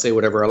allowed to say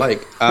whatever I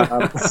like.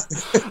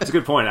 That's a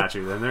good point,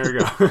 actually. Then there you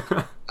go.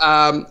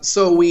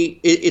 So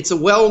it's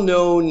well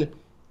known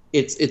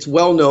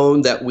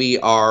that we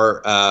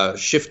are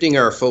shifting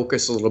our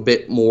focus a little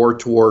bit more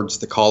towards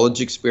the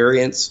college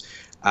experience.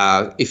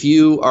 If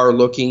you are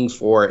looking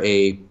for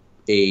a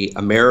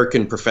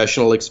American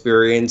professional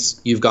experience,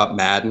 you've got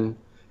Madden,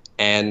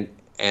 and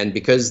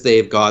because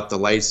they've got the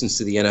license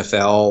to the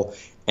NFL,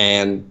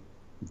 and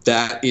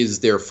that is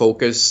their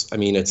focus. I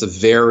mean, it's a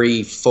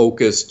very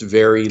focused,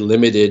 very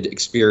limited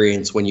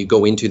experience. When you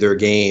go into their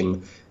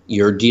game,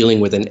 you're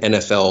dealing with an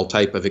NFL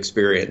type of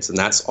experience, and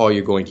that's all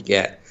you're going to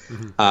get.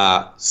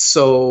 Mm-hmm.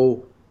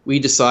 So we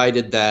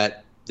decided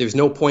that there's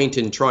no point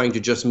in trying to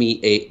just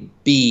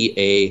be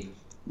a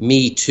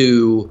Me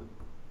Too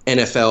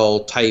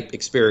NFL type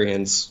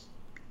experience,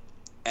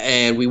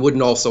 and we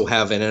wouldn't also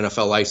have an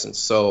NFL license.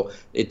 So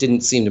it didn't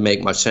seem to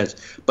make much sense.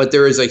 But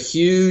there is a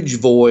huge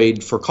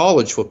void for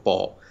college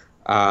football.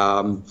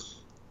 A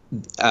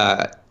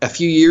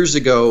few years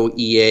ago,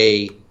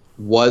 EA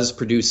was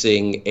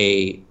producing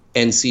a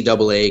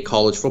NCAA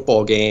college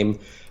football game.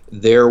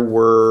 There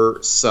were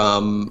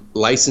some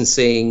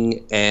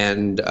licensing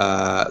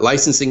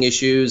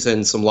issues,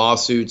 and some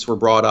lawsuits were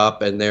brought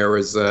up, and there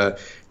was a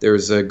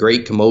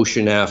great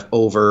commotion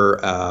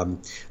over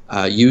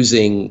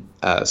using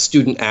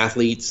student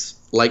athletes'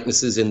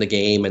 likenesses in the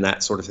game and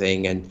that sort of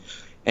thing. And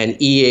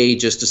EA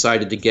just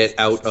decided to get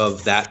out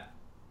of that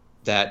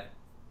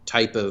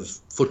type of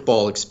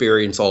football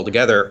experience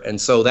altogether,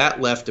 and so that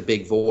left a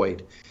big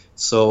void.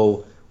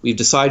 So we've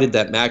decided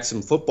that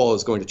Maximum Football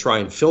is going to try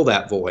and fill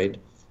that void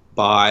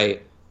by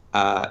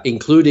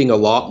including a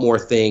lot more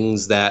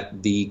things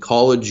that the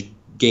college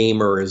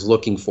gamer is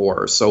looking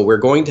for. So we're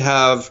going to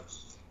have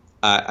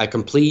a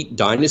complete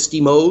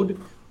dynasty mode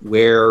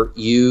where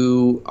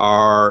you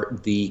are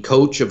the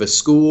coach of a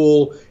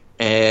school,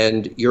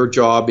 and your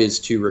job is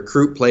to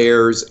recruit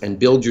players and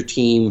build your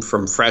team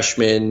from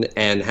freshmen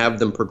and have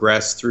them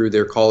progress through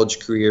their college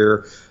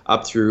career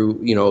up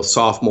through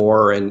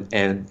sophomore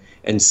and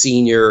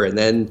senior, and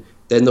then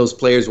those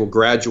players will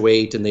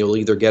graduate and they will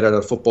either get out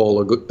of football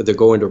or they'll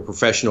go into a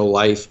professional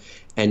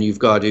life, and you've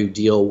got to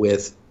deal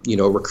with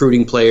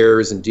recruiting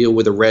players and deal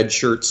with a red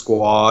shirt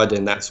squad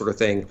and that sort of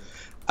thing.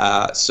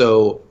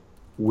 So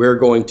we're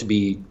going to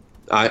be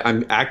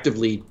I'm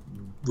actively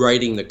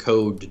writing the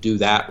code to do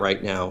that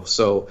right now.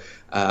 So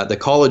the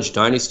college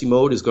dynasty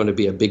mode is going to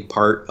be a big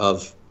part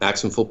of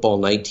Maximum Football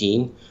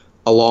 19,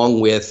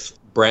 along with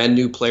brand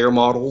new player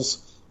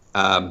models.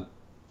 A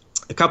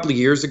couple of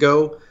years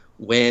ago,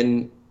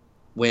 when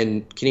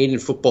Canadian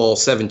Football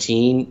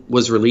 17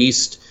 was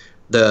released,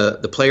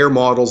 the player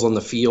models on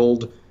the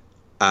field,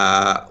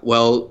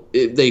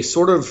 they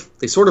sort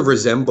of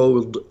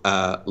resembled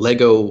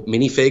Lego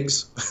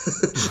minifigs.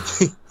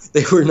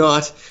 They were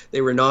not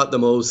the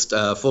most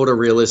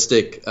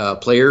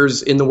photorealistic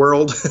players in the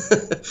world,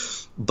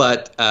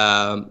 but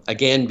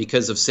again,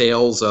 because of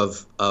sales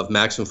of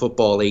Maximum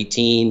Football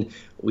 18,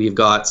 we've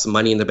got some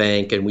money in the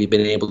bank, and we've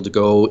been able to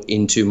go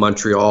into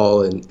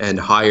Montreal and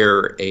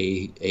hire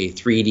a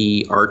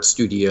 3D art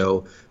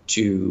studio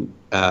to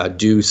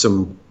do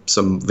some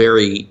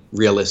very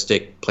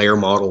realistic player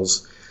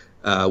models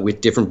with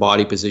different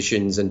body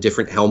positions and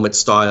different helmet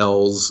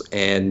styles.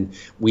 And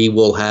we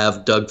will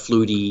have Doug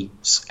Flutie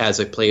as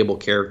a playable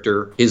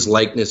character. His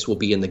likeness will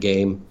be in the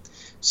game.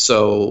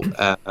 So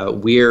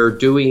we're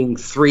doing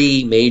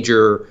 3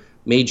 major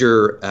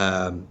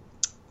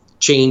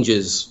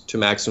changes to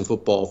Maximum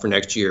Football for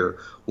next year.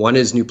 One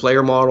is new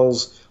player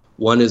models.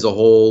 One is a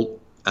whole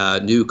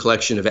new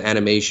collection of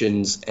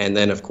animations. And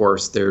then, of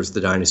course, there's the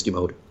Dynasty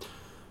mode.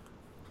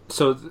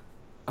 So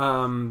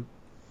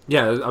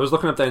Yeah, I was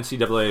looking at the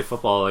NCAA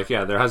football. Like,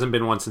 yeah, there hasn't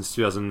been one since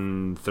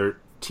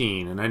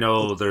 2013, and I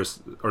know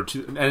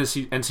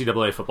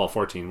NCAA football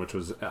 14, which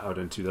was out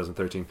in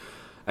 2013.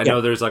 I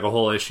know there's like a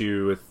whole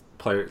issue with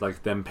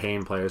like them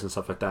paying players and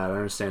stuff like that. I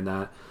understand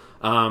that.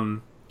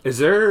 Is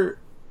there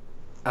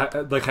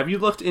like, have you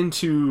looked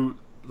into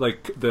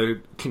like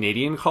the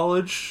Canadian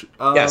college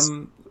Yes.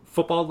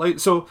 football? Like,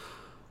 so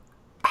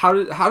how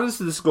does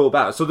this go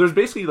about? So there's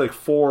basically like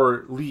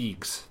 4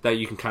 leagues that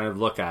you can kind of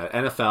look at: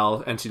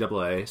 NFL,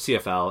 NCAA,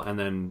 CFL, and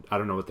then I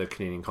don't know what the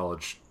Canadian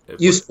college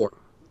U Sport.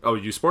 Oh,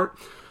 U Sport.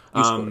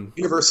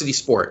 University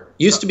Sport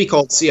used to be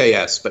called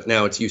CIS, but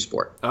now it's U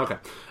Sport. Okay,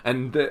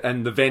 and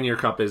the Vanier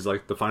Cup is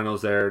like the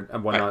finals there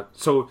and whatnot. Right.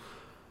 So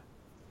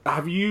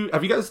have you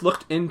guys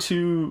looked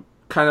into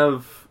kind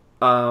of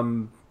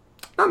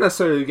not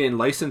necessarily getting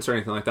licensed or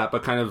anything like that,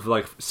 but kind of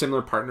like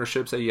similar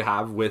partnerships that you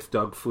have with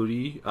Doug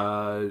Flutie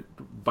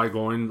by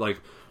going like,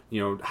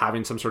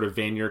 having some sort of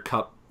Vanier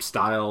Cup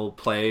style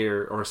play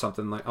or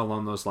something like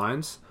along those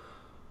lines?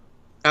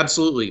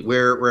 Absolutely,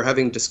 we're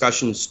having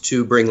discussions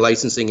to bring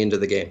licensing into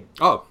the game.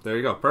 Oh, there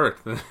you go,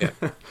 perfect. Yeah.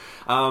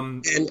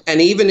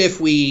 And even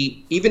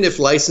if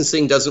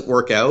licensing doesn't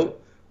work out,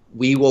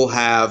 we will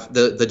have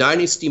the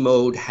dynasty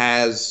mode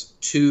has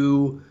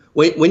 2.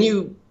 When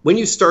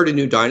you start a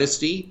new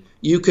dynasty,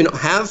 you can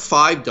have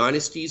 5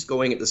 dynasties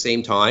going at the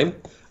same time.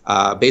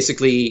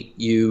 Basically,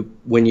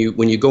 when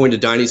you go into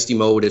dynasty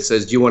mode, it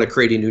says, do you want to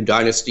create a new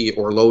dynasty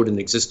or load an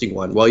existing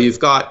one? Well, you've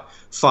got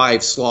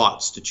 5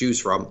 slots to choose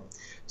from.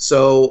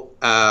 So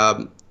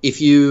if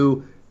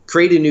you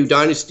create a new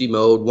dynasty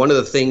mode, one of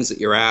the things that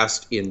you're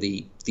asked in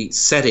the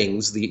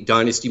settings, the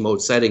dynasty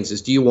mode settings,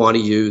 is do you want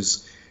to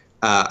use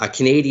a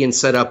Canadian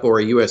setup or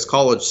a U.S.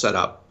 college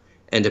setup?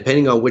 And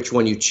depending on which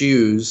one you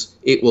choose,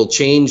 it will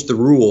change the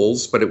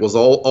rules, but it will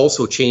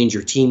also change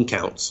your team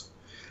counts.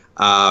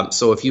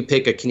 So if you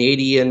pick a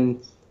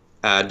Canadian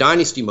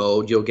dynasty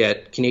mode, you'll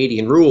get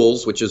Canadian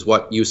rules, which is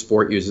what U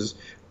Sport uses,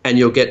 and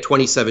you'll get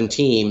 27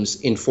 teams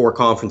in 4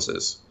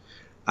 conferences.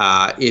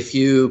 If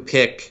you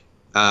pick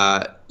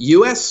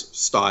U.S.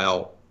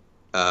 style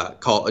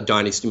call a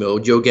dynasty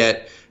mode, you'll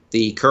get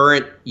the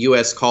current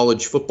U.S.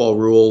 college football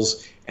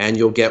rules, and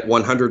you'll get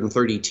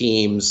 130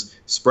 teams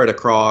spread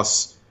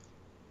across.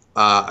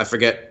 I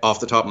forget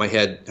off the top of my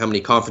head how many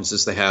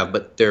conferences they have,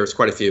 but there's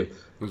quite a few.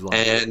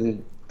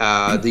 And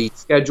the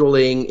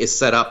scheduling is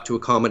set up to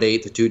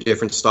accommodate the 2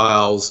 different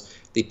styles.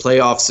 The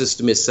playoff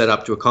system is set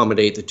up to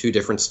accommodate the 2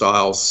 different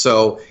styles.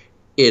 So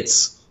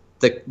it's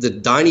the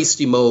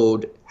dynasty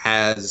mode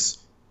has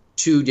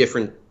 2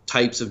 different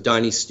types of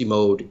dynasty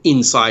mode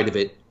inside of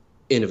it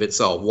in of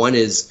itself. One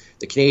is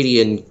the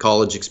Canadian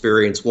college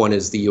experience. One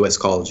is the U.S.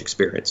 college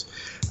experience.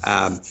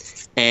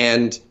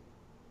 And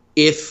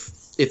if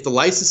the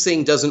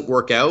licensing doesn't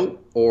work out,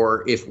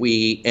 or if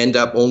we end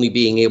up only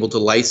being able to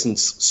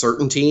license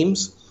certain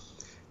teams,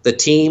 the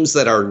teams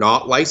that are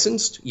not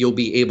licensed, you'll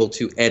be able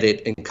to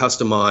edit and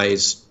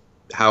customize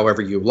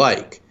however you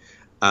like.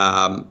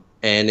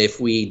 And if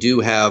we do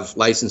have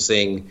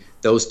licensing,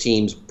 those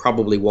teams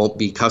probably won't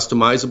be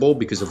customizable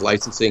because of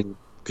licensing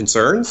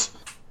concerns.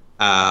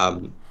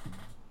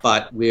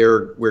 But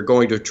we're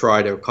going to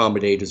try to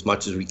accommodate as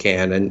much as we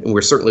can, and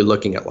we're certainly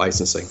looking at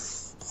licensing.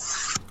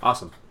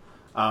 Awesome.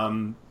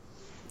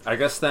 I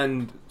guess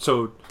then,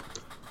 so,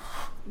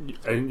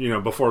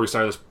 and before we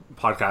started this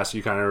podcast,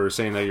 you kind of were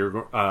saying that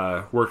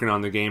you're working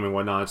on the game and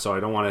whatnot, so I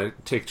don't want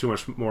to take too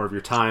much more of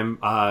your time.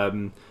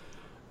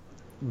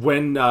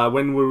 When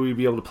will we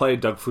be able to play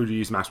Doug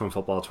Flutie's Maximum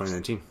Football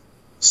 2019?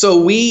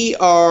 So we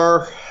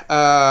are,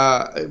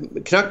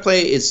 Canuck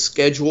Play is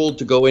scheduled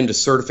to go into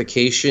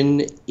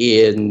certification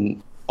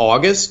in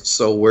August,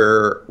 so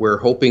we're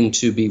hoping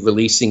to be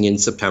releasing in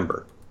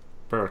September.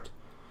 Perfect.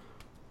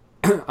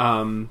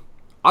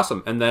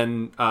 Awesome. And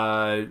then,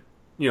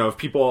 if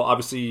people,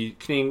 obviously,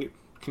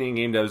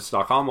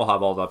 CanadianGameDevs.com will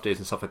have all the updates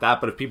and stuff like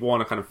that, but if people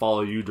want to kind of follow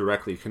you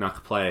directly,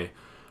 Canuck Play,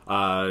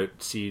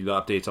 see the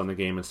updates on the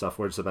game and stuff,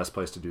 where's the best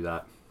place to do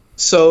that?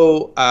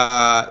 So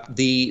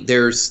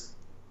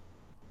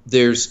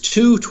there's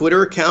 2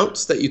 Twitter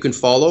accounts that you can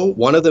follow.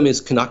 One of them is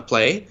Canuck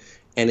Play,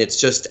 and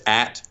it's just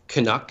at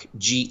Canuck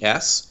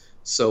GS,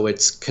 so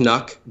it's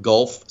Canuck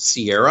Golf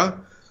Sierra.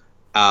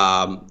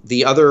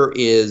 The other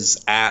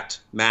is at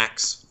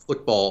Max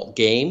Football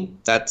Game.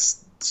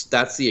 That's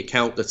the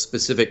account that's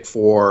specific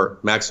for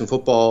Maximum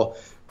Football.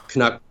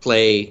 Canuck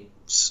Play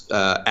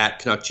at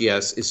Canuck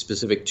GS is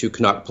specific to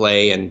Canuck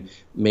Play and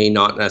may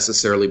not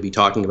necessarily be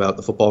talking about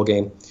the football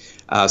game.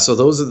 So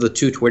those are the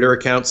 2 Twitter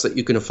accounts that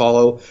you can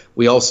follow.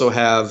 We also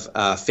have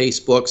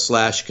Facebook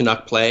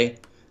 /Canuck Play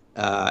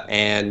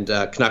and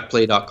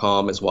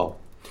CanuckPlay.com as well.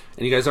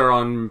 And you guys are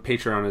on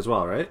Patreon as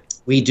well, right?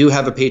 We do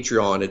have a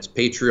Patreon. It's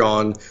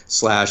Patreon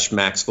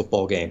 /Max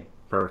Football Game.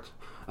 Perfect.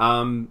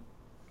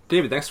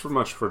 David, thanks so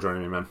much for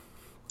joining me, man.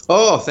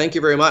 Oh, thank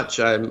you very much.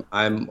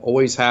 I'm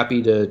always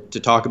happy to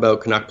talk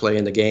about Canuck Play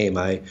in the game.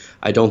 I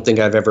don't think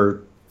I've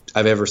ever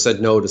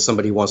said no to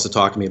somebody who wants to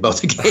talk to me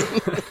about the game.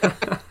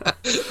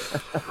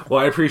 Well,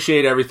 I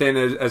appreciate everything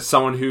as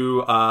someone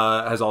who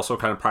has also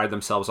kind of prided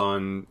themselves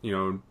on,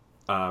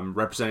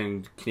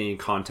 representing Canadian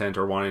content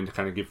or wanting to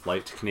kind of give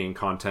light to Canadian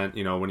content.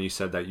 When you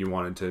said that you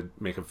wanted to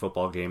make a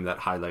football game that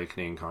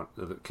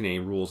highlighted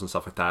Canadian rules and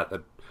stuff like that,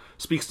 that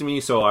speaks to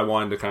me. So I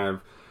wanted to kind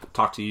of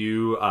talk to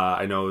you.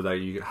 I know that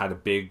you had a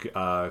big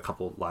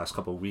last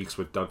couple of weeks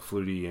with Doug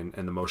Flutie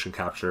and the motion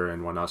capture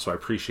and whatnot. So I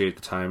appreciate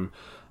the time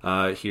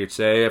here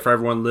today. For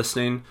everyone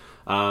listening,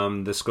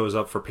 this goes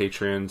up for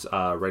Patreons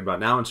right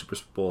about now on Super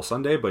Bowl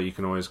Sunday, but you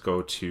can always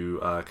go to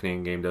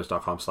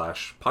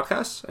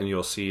CanadianGameDevs.com/podcasts and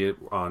you'll see it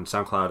on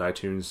SoundCloud,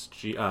 iTunes,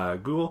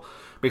 Google.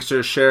 Make sure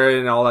to share it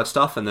and all that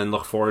stuff, and then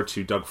look forward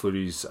to Doug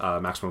Flutie's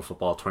Maximum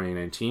Football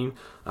 2019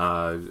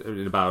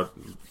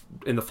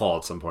 in the fall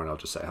at some point. I'll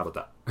just say, how about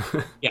that?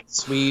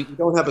 Yes, we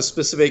don't have a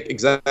specific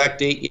exact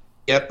date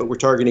yet, but we're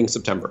targeting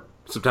September.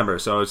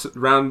 So it's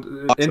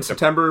around in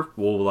September.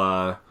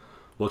 We'll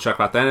check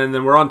out then, and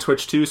then we're on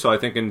Twitch too. So I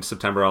think in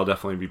September I'll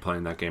definitely be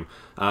playing that game.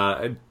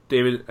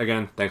 David,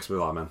 again, thanks for a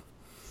lot, man.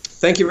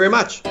 Thank you very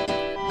much.